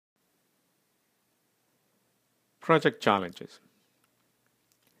Project challenges.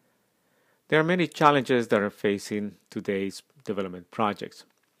 There are many challenges that are facing today's development projects.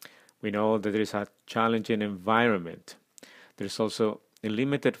 We know that there is a challenging environment. There's also a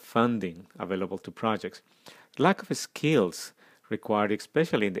limited funding available to projects. Lack of skills required,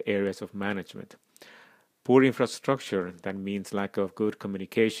 especially in the areas of management. Poor infrastructure, that means lack of good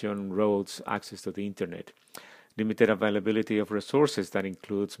communication, roads, access to the internet. Limited availability of resources, that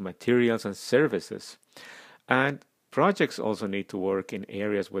includes materials and services. And projects also need to work in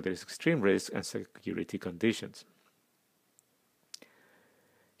areas where there is extreme risk and security conditions.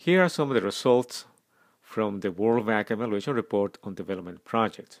 Here are some of the results from the World Bank Evaluation Report on Development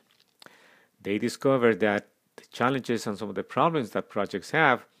Projects. They discovered that the challenges and some of the problems that projects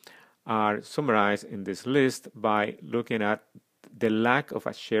have are summarized in this list by looking at the lack of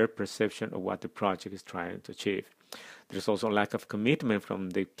a shared perception of what the project is trying to achieve. There's also a lack of commitment from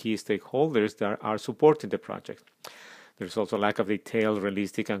the key stakeholders that are supporting the project. There's also lack of detailed,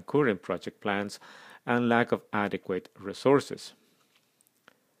 realistic, and current project plans, and lack of adequate resources.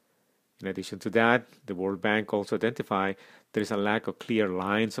 In addition to that, the World Bank also identified there is a lack of clear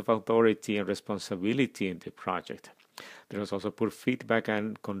lines of authority and responsibility in the project. There is also poor feedback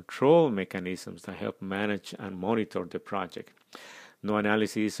and control mechanisms that help manage and monitor the project. No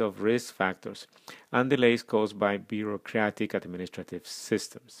analysis of risk factors, and delays caused by bureaucratic administrative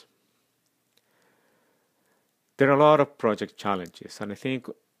systems. There are a lot of project challenges, and I think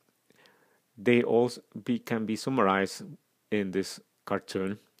they all can be summarized in this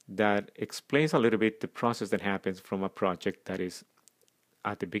cartoon that explains a little bit the process that happens from a project that is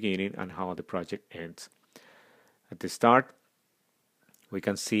at the beginning and how the project ends. At the start, we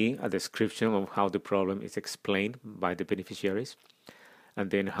can see a description of how the problem is explained by the beneficiaries, and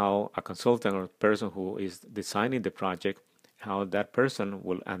then how a consultant or person who is designing the project, how that person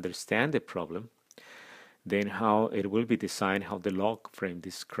will understand the problem, then how it will be designed, how the log frame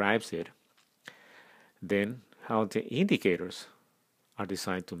describes it, then how the indicators are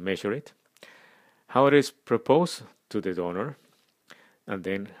designed to measure it, how it is proposed to the donor, and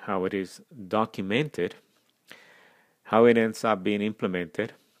then how it is documented, how it ends up being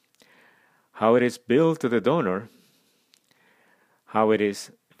implemented, how it is billed to the donor, how it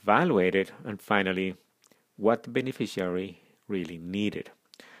is evaluated, and finally, what the beneficiary really needed.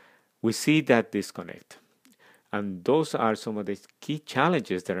 We see that disconnect. And those are some of the key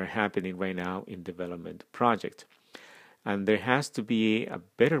challenges that are happening right now in development projects. And there has to be a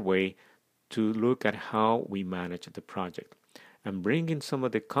better way to look at how we manage the project. And bringing some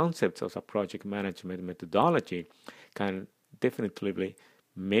of the concepts of a project management methodology can definitely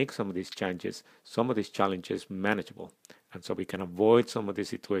make some of these challenges manageable. And so we can avoid some of these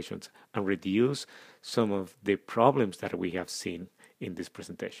situations and reduce some of the problems that we have seen in this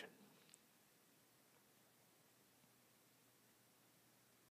presentation.